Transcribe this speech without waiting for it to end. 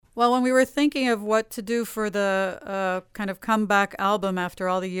Well, when we were thinking of what to do for the kind of comeback album after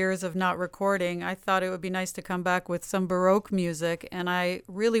all the years of not recording, I thought it would be nice to come back with some Baroque music. And I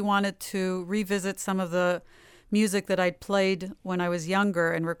really wanted to revisit some of the music that I'd played when I was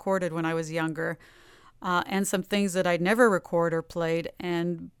younger and recorded when I was younger, and some things that I'd never recorded or played,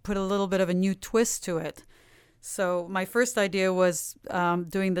 and put a little bit of a new twist to it. So my first idea was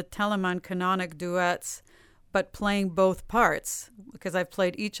doing the Telemann canonic duets, but playing both parts, because I've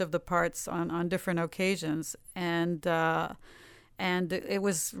played each of the parts on different occasions. And it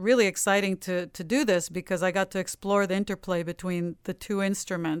was really exciting to do this, because I got to explore the interplay between the two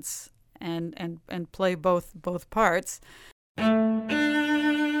instruments and play both parts.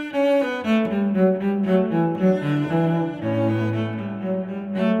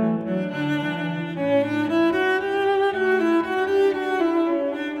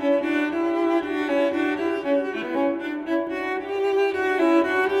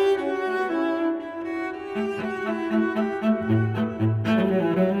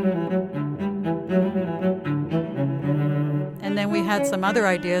 And then we had some other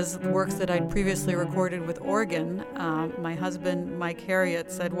ideas, works that I'd previously recorded with organ. My husband, Mike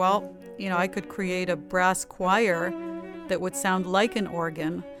Harriott, said, well, I could create a brass choir that would sound like an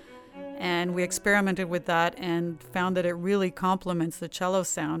organ. And we experimented with that and found that it really complements the cello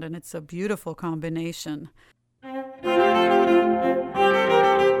sound, and it's a beautiful combination.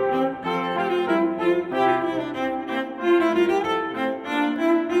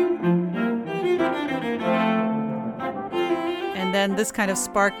 And then this kind of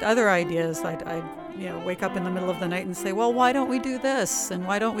sparked other ideas. I'd wake up in the middle of the night and say, well, why don't we do this? And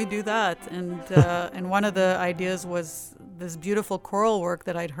why don't we do that? And and one of the ideas was this beautiful choral work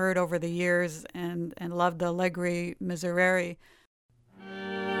that I'd heard over the years and loved, the Allegri Miserere.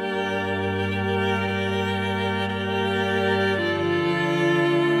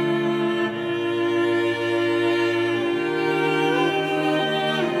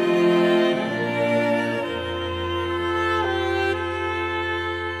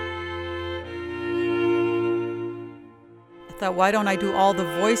 Thought, why don't I do all the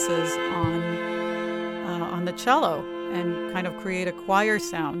voices on the cello and kind of create a choir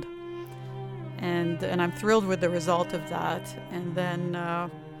sound? And I'm thrilled with the result of that. And then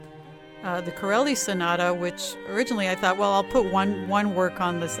the Corelli Sonata, which originally I thought, well, I'll put one work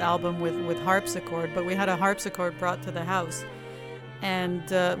on this album with harpsichord, but we had a harpsichord brought to the house. And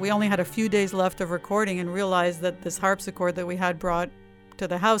we only had a few days left of recording and realized that this harpsichord that we had brought to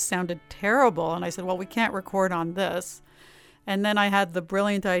the house sounded terrible. And I said, well, we can't record on this. And then I had the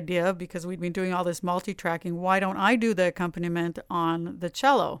brilliant idea, because we'd been doing all this multi-tracking, why don't I do the accompaniment on the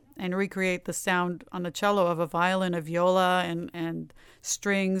cello and recreate the sound on the cello of a violin, a viola, and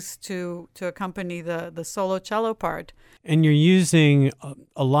strings to accompany the solo cello part. And you're using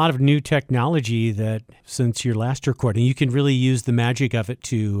a lot of new technology that, since your last recording, you can really use the magic of it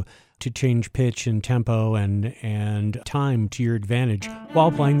to change pitch and tempo and time to your advantage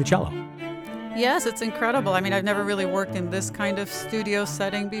while playing the cello. Yes, it's incredible. I mean, I've never really worked in this kind of studio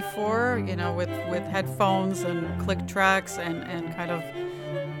setting before, with headphones and click tracks and kind of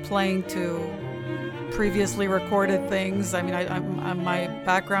playing to previously recorded things. I mean, my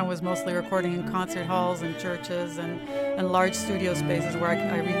background was mostly recording in concert halls and churches and large studio spaces where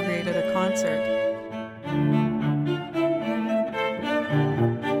I recreated a concert.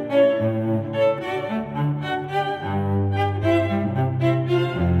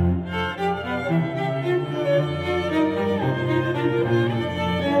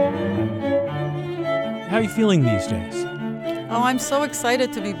 How are you feeling these days? Oh, I'm so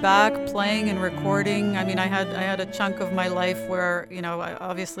excited to be back playing and recording. I mean, I had a chunk of my life where,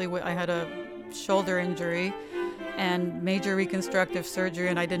 I had a shoulder injury and major reconstructive surgery,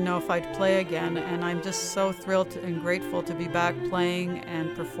 and I didn't know if I'd play again. And I'm just so thrilled and grateful to be back playing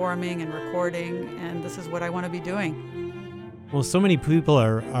and performing and recording, and this is what I want to be doing. Well, so many people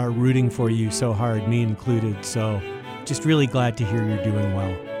are rooting for you so hard, me included, so just really glad to hear you're doing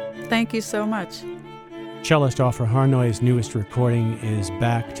well. Thank you so much. Cellist Ofra Harnoy's newest recording is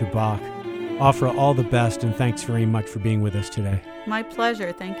Back to Bach. Ofra, all the best, and thanks very much for being with us today. My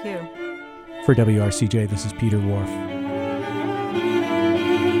pleasure. Thank you. For WRCJ, this is Peter Whorf.